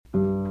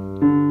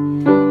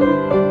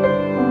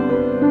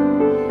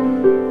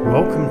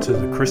to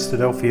the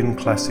Christadelphian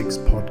Classics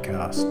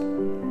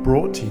podcast,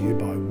 brought to you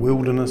by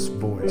Wilderness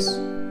Voice.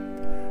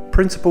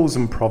 Principles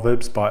and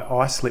Proverbs by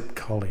Islip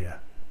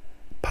Collier.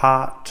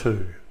 Part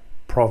 2,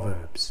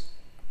 Proverbs.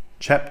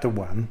 Chapter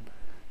 1,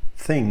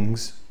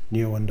 Things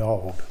New and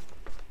Old.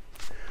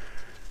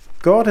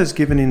 God has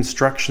given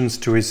instructions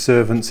to his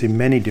servants in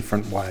many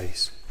different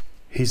ways.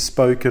 He's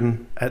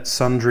spoken at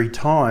sundry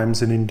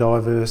times and in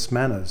diverse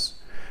manners,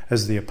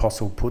 as the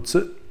apostle puts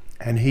it,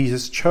 and he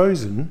has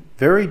chosen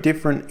very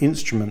different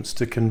instruments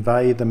to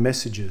convey the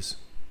messages.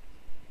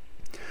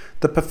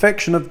 The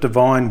perfection of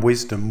divine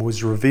wisdom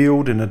was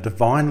revealed in a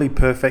divinely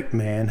perfect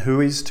man who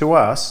is to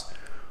us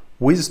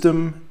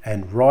wisdom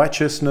and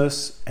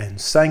righteousness and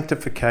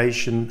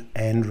sanctification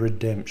and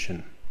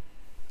redemption.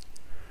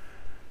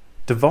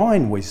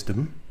 Divine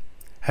wisdom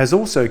has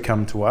also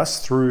come to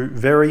us through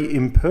very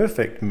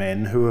imperfect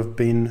men who have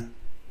been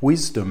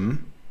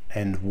wisdom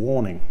and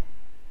warning.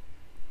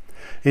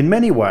 In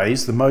many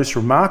ways, the most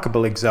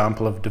remarkable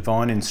example of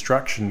divine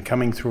instruction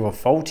coming through a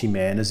faulty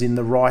man is in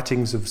the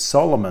writings of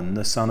Solomon,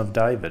 the son of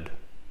David.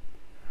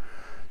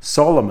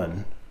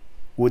 Solomon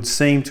would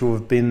seem to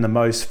have been the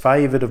most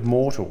favoured of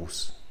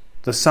mortals,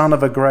 the son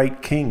of a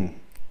great king,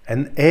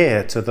 and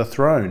heir to the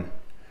throne,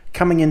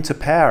 coming into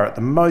power at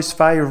the most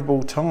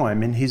favourable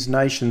time in his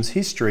nation's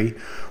history,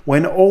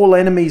 when all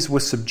enemies were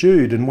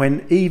subdued and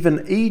when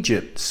even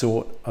Egypt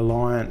sought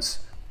alliance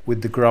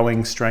with the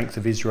growing strength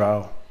of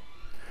Israel.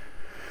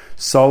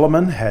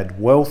 Solomon had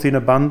wealth in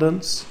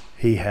abundance,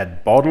 he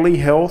had bodily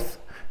health,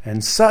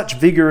 and such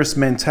vigorous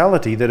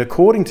mentality that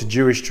according to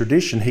Jewish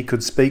tradition he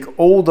could speak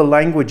all the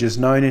languages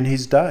known in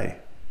his day.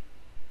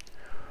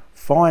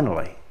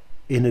 Finally,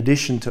 in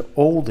addition to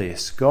all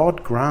this,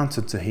 God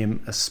granted to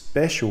him a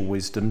special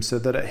wisdom so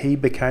that he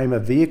became a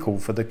vehicle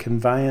for the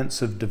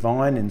conveyance of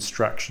divine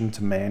instruction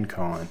to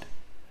mankind.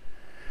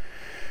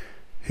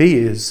 He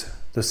is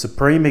the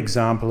supreme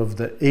example of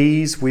the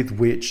ease with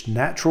which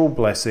natural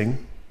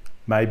blessing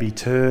may be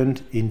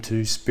turned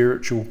into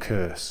spiritual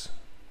curse,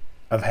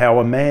 of how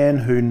a man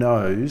who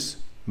knows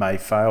may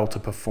fail to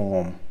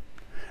perform,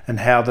 and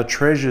how the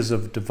treasures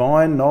of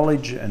divine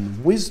knowledge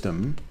and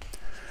wisdom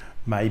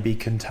may be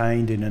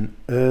contained in an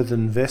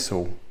earthen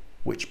vessel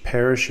which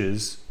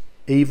perishes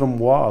even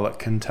while it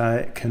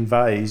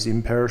conveys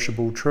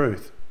imperishable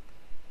truth.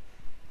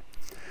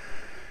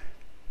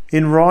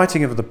 In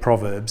writing of the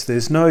Proverbs,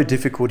 there's no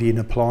difficulty in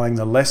applying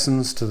the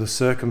lessons to the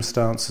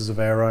circumstances of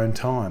our own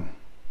time.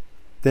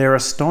 They're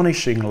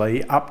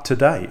astonishingly up to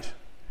date.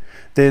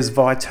 There's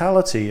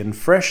vitality and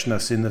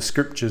freshness in the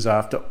scriptures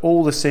after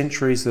all the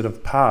centuries that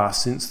have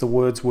passed since the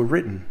words were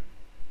written.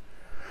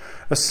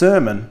 A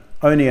sermon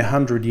only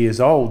 100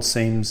 years old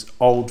seems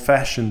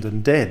old-fashioned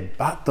and dead,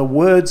 but the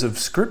words of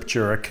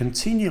scripture are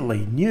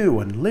continually new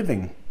and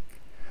living.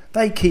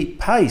 They keep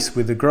pace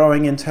with the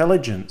growing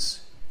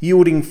intelligence,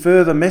 yielding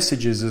further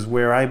messages as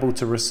we're able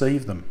to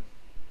receive them.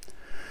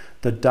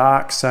 The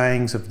dark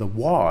sayings of the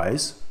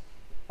wise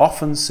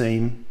often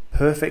seem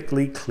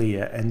perfectly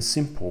clear and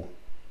simple.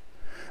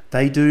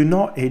 They do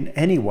not in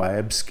any way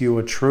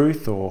obscure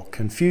truth or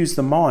confuse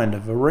the mind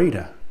of a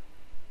reader.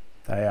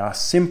 They are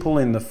simple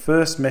in the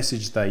first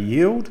message they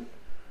yield,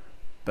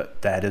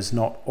 but that is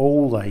not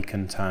all they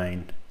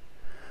contain.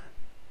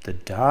 The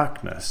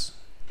darkness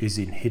is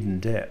in hidden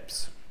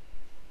depths.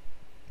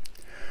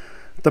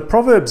 The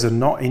Proverbs are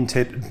not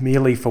intended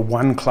merely for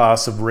one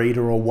class of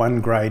reader or one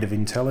grade of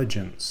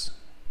intelligence.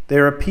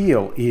 Their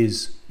appeal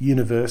is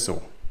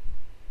universal.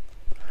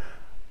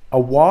 A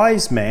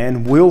wise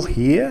man will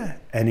hear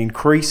and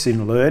increase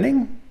in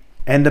learning,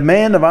 and a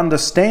man of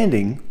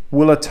understanding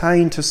will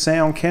attain to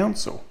sound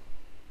counsel.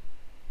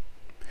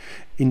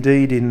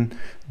 Indeed, in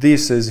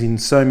this, as in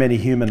so many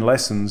human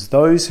lessons,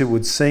 those who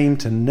would seem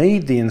to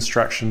need the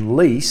instruction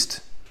least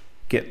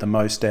get the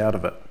most out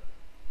of it,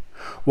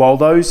 while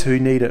those who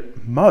need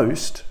it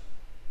most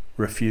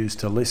refuse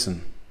to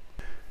listen.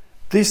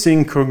 This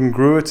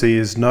incongruity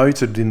is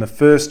noted in the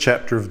first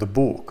chapter of the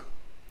book.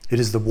 It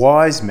is the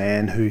wise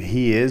man who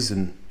hears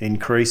and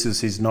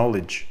increases his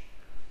knowledge.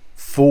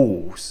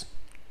 Fools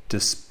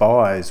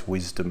despise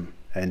wisdom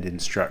and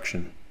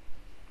instruction.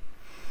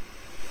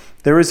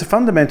 There is a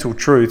fundamental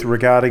truth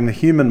regarding the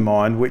human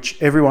mind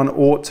which everyone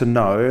ought to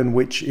know and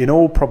which in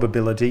all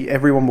probability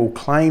everyone will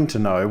claim to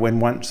know when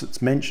once it's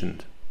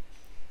mentioned.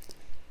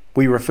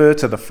 We refer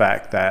to the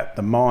fact that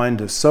the mind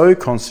is so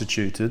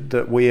constituted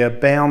that we are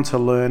bound to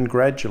learn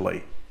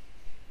gradually.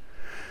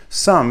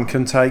 Some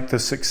can take the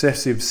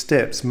successive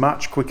steps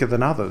much quicker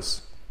than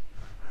others,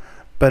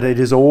 but it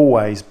is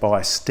always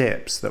by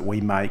steps that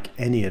we make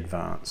any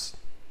advance.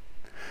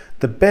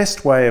 The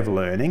best way of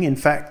learning, in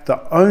fact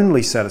the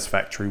only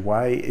satisfactory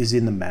way, is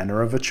in the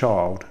manner of a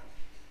child.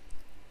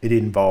 It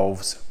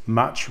involves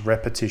much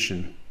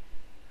repetition.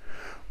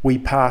 We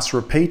pass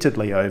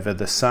repeatedly over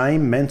the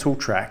same mental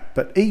track,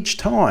 but each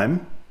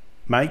time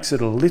makes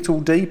it a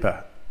little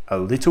deeper, a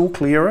little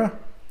clearer,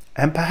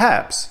 and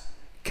perhaps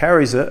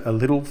carries it a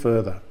little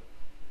further.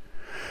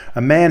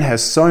 A man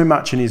has so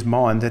much in his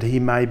mind that he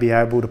may be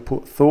able to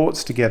put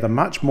thoughts together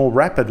much more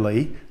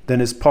rapidly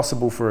than is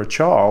possible for a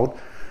child,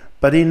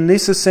 but in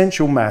this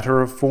essential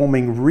matter of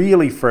forming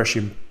really fresh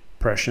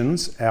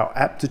impressions, our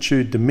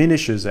aptitude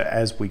diminishes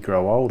as we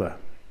grow older.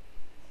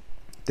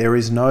 There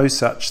is no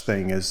such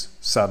thing as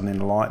sudden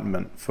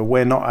enlightenment, for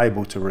we're not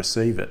able to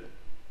receive it.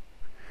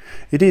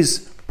 It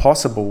is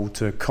possible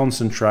to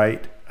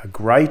concentrate a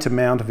great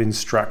amount of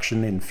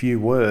instruction in few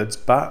words,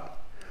 but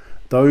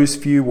those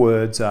few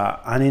words are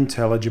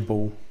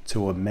unintelligible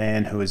to a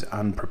man who is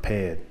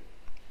unprepared.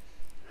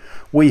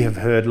 We have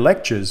heard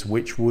lectures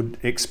which would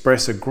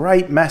express a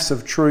great mass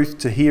of truth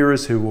to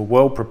hearers who were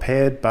well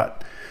prepared,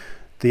 but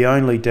the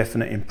only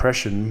definite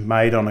impression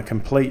made on a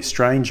complete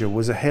stranger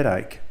was a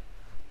headache.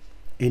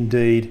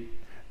 Indeed,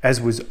 as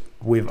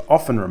we've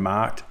often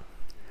remarked,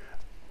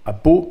 a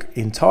book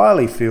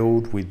entirely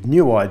filled with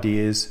new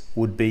ideas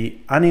would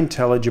be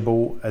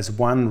unintelligible as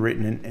one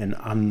written in an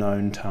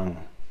unknown tongue.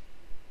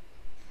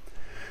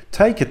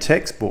 Take a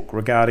textbook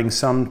regarding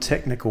some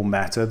technical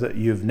matter that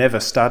you've never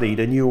studied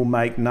and you'll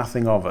make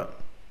nothing of it.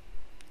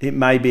 It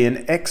may be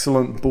an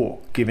excellent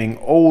book giving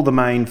all the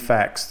main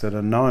facts that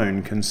are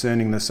known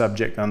concerning the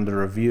subject under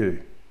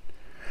review.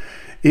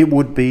 It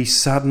would be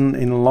sudden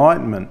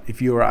enlightenment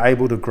if you are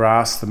able to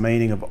grasp the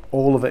meaning of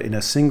all of it in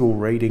a single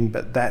reading,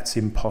 but that's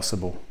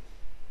impossible.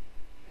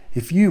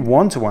 If you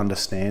want to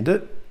understand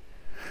it,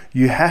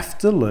 you have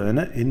to learn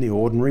it in the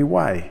ordinary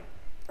way,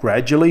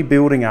 gradually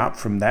building up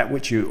from that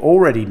which you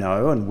already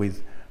know and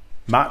with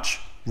much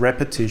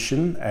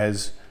repetition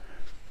as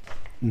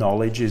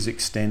knowledge is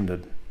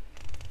extended.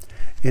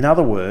 In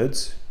other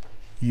words,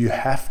 you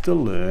have to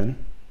learn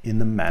in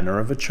the manner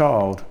of a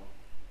child.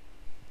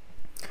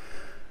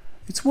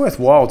 It's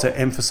worthwhile to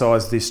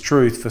emphasize this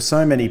truth, for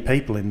so many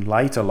people in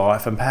later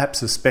life, and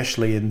perhaps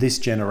especially in this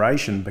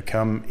generation,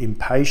 become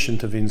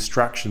impatient of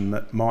instruction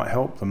that might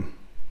help them.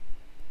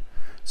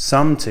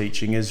 Some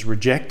teaching is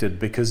rejected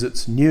because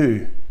it's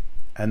new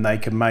and they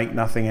can make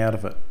nothing out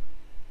of it.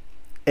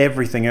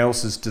 Everything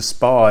else is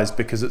despised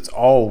because it's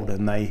old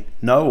and they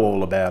know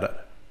all about it.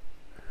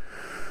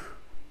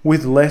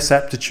 With less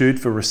aptitude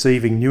for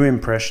receiving new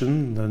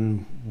impression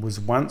than was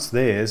once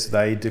theirs,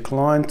 they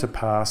decline to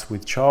pass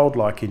with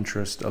childlike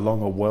interest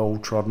along a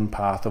well-trodden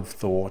path of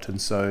thought, and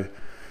so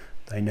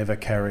they never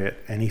carry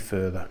it any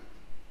further.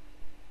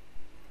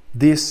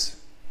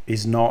 This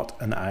is not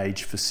an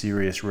age for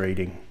serious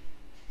reading.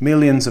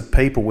 Millions of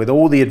people with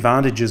all the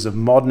advantages of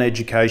modern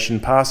education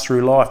pass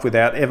through life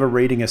without ever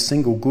reading a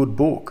single good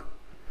book.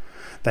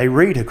 They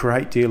read a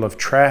great deal of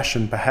trash,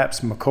 and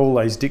perhaps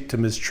Macaulay's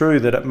dictum is true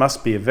that it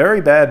must be a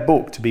very bad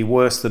book to be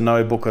worse than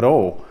no book at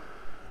all.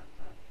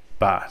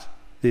 But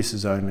this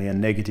is only a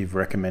negative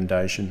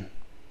recommendation.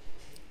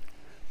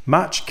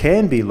 Much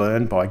can be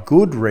learned by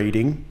good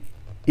reading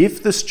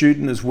if the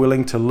student is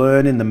willing to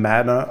learn in the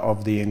manner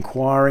of the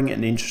inquiring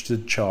and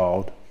interested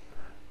child,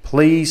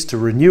 pleased to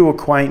renew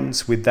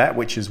acquaintance with that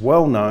which is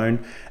well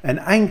known, and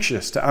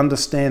anxious to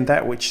understand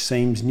that which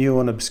seems new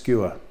and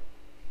obscure.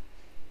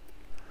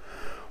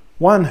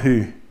 One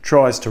who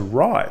tries to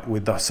write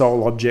with the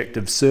sole object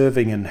of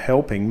serving and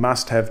helping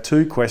must have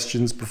two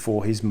questions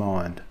before his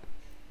mind.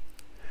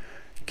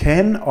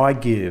 Can I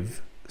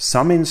give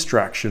some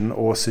instruction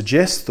or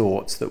suggest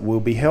thoughts that will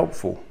be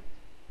helpful?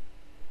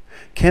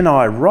 Can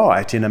I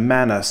write in a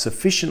manner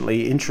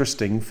sufficiently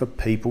interesting for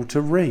people to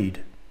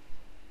read?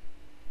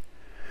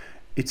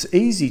 It's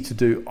easy to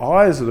do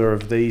either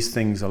of these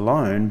things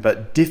alone,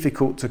 but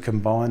difficult to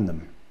combine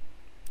them.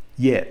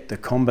 Yet the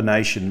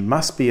combination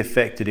must be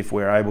effected if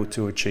we're able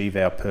to achieve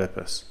our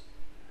purpose.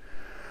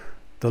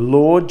 The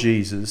Lord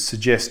Jesus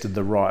suggested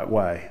the right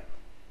way.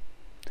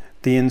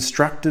 The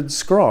instructed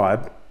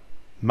scribe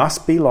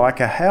must be like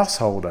a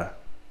householder,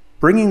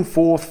 bringing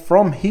forth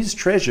from his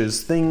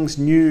treasures things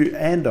new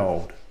and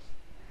old.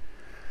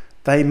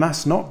 They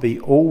must not be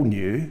all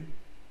new,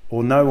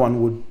 or no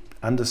one would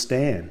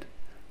understand.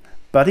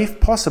 But if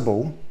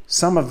possible,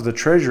 some of the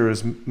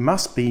treasures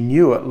must be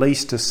new at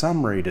least to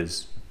some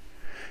readers.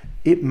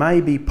 It may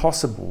be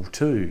possible,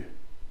 too,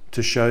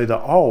 to show the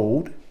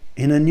old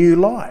in a new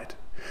light,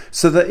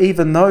 so that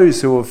even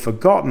those who have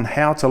forgotten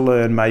how to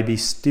learn may be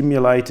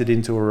stimulated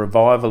into a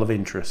revival of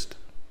interest.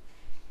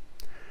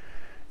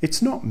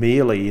 It's not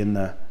merely in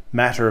the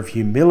matter of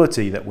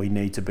humility that we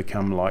need to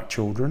become like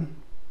children.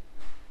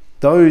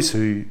 Those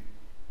who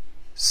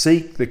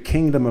seek the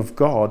kingdom of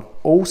God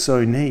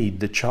also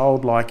need the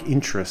childlike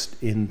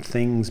interest in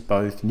things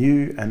both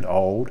new and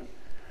old,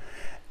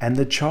 and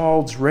the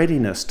child's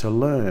readiness to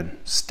learn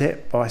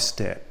step by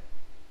step,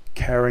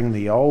 carrying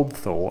the old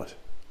thought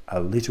a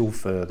little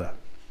further.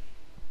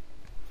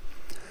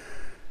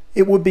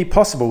 It would be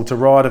possible to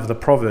write of the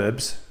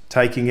Proverbs,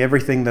 taking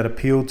everything that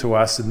appealed to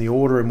us in the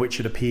order in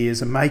which it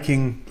appears and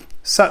making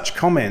such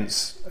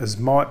comments as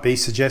might be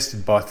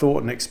suggested by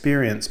thought and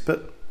experience,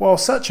 but while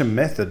such a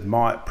method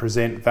might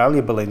present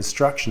valuable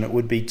instruction, it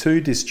would be too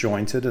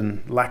disjointed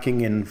and lacking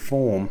in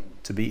form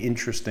to be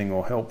interesting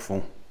or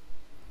helpful.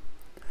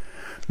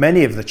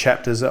 Many of the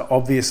chapters are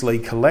obviously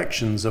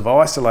collections of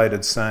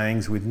isolated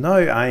sayings with no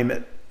aim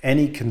at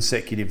any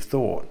consecutive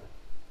thought.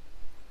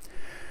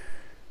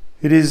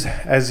 It is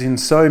as in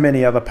so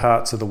many other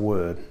parts of the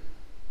Word.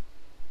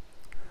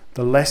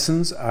 The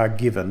lessons are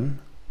given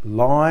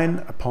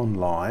line upon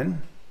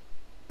line,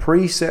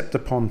 precept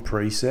upon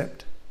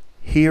precept,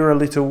 here a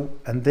little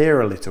and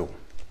there a little.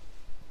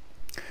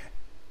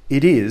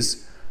 It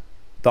is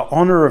the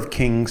honour of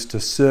kings to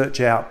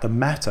search out the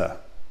matter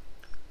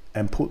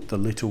and put the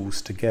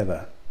littles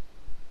together.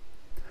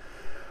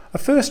 A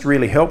first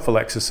really helpful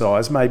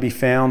exercise may be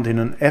found in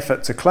an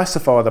effort to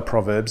classify the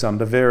Proverbs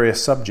under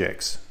various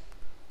subjects.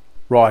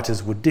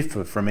 Writers would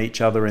differ from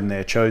each other in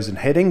their chosen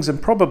headings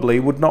and probably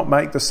would not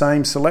make the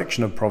same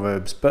selection of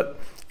Proverbs, but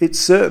it's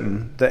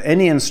certain that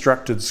any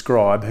instructed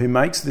scribe who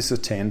makes this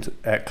attempt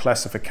at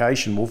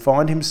classification will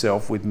find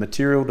himself with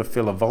material to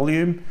fill a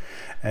volume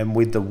and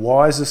with the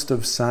wisest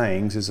of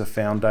sayings as a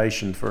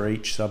foundation for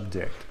each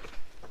subject.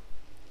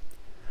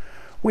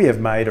 We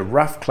have made a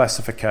rough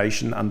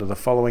classification under the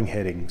following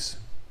headings: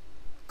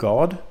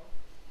 God,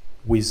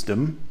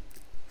 wisdom,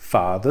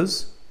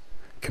 fathers,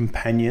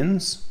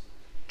 companions,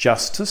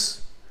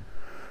 justice,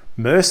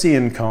 mercy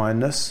and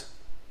kindness,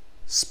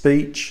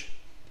 speech,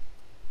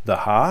 the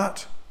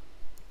heart,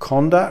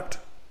 conduct,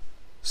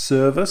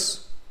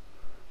 service,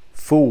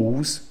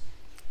 fools,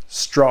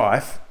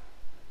 strife,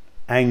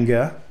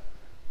 anger,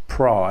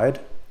 pride,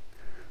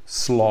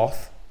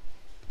 sloth,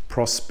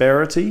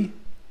 prosperity,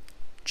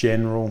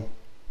 general,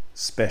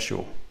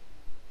 special.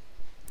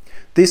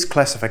 This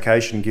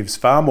classification gives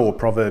far more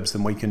proverbs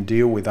than we can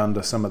deal with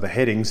under some of the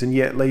headings, and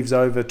yet leaves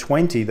over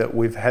 20 that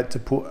we've had to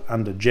put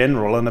under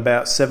general and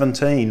about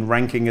 17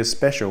 ranking as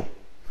special.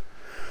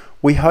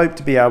 We hope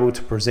to be able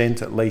to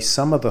present at least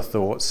some of the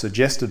thoughts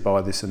suggested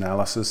by this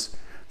analysis,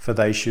 for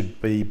they should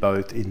be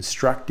both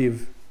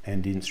instructive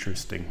and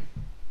interesting.